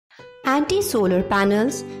Anti-solar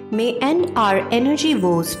panels may end our energy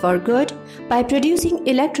woes for good by producing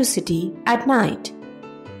electricity at night.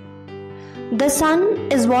 The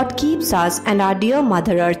sun is what keeps us and our dear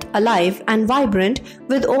Mother Earth alive and vibrant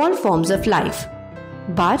with all forms of life.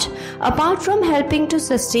 But apart from helping to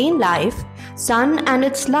sustain life, sun and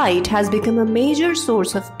its light has become a major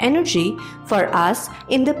source of energy for us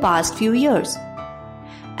in the past few years.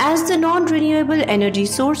 As the non-renewable energy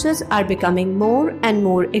sources are becoming more and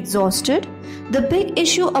more exhausted, the big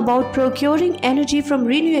issue about procuring energy from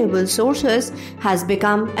renewable sources has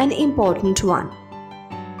become an important one.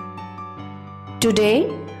 Today,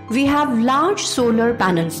 we have large solar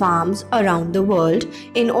panel farms around the world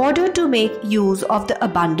in order to make use of the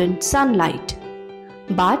abundant sunlight.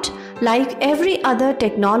 But like every other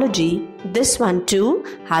technology, this one too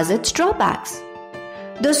has its drawbacks.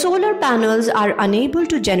 The solar panels are unable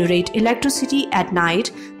to generate electricity at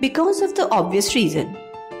night because of the obvious reason: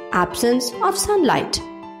 absence of sunlight.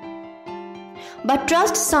 But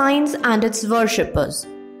trust science and its worshippers,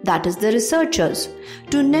 that is the researchers,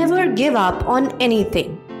 to never give up on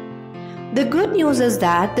anything. The good news is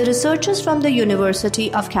that the researchers from the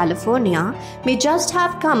University of California may just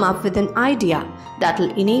have come up with an idea that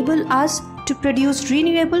will enable us to produce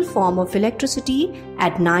renewable form of electricity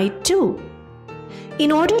at night too.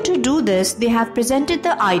 In order to do this, they have presented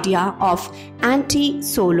the idea of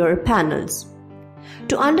anti-solar panels.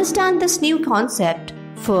 To understand this new concept,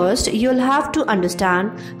 first you'll have to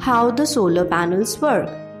understand how the solar panels work.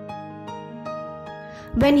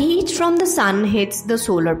 When heat from the sun hits the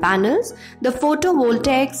solar panels, the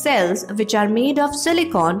photovoltaic cells, which are made of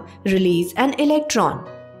silicon, release an electron.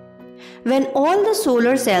 When all the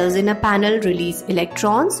solar cells in a panel release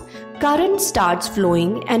electrons, current starts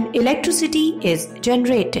flowing and electricity is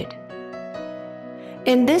generated.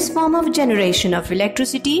 In this form of generation of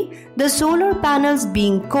electricity, the solar panels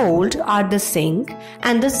being cold are the sink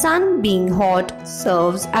and the sun being hot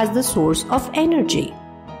serves as the source of energy.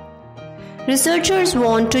 Researchers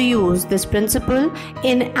want to use this principle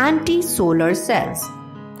in anti-solar cells.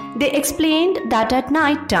 They explained that at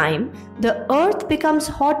night time, the earth becomes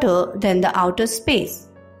hotter than the outer space.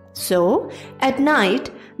 So, at night,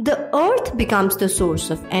 the earth becomes the source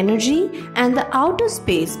of energy and the outer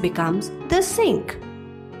space becomes the sink.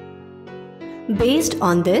 Based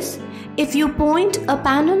on this, if you point a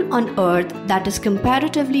panel on earth that is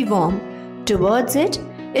comparatively warm towards it,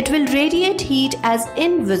 it will radiate heat as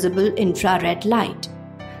invisible infrared light.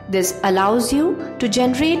 This allows you to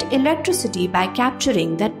generate electricity by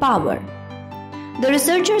capturing that power. The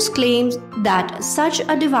researchers claim that such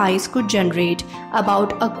a device could generate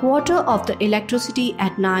about a quarter of the electricity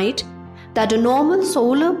at night that a normal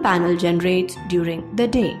solar panel generates during the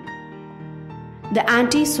day. The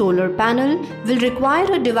anti-solar panel will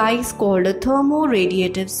require a device called a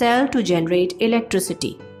thermoradiative cell to generate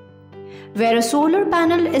electricity. Where a solar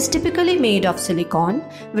panel is typically made of silicon,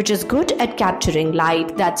 which is good at capturing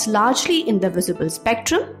light that's largely in the visible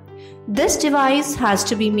spectrum, this device has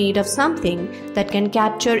to be made of something that can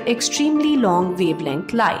capture extremely long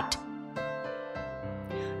wavelength light.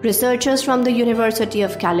 Researchers from the University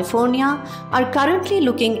of California are currently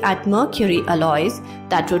looking at mercury alloys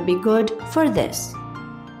that would be good for this.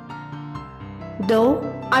 Though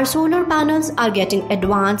our solar panels are getting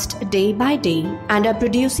advanced day by day and are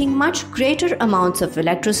producing much greater amounts of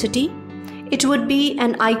electricity, it would be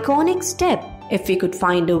an iconic step if we could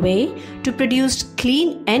find a way to produce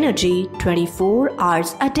clean energy 24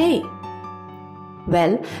 hours a day.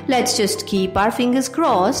 Well, let's just keep our fingers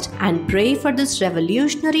crossed and pray for this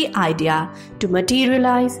revolutionary idea to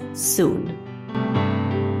materialize soon.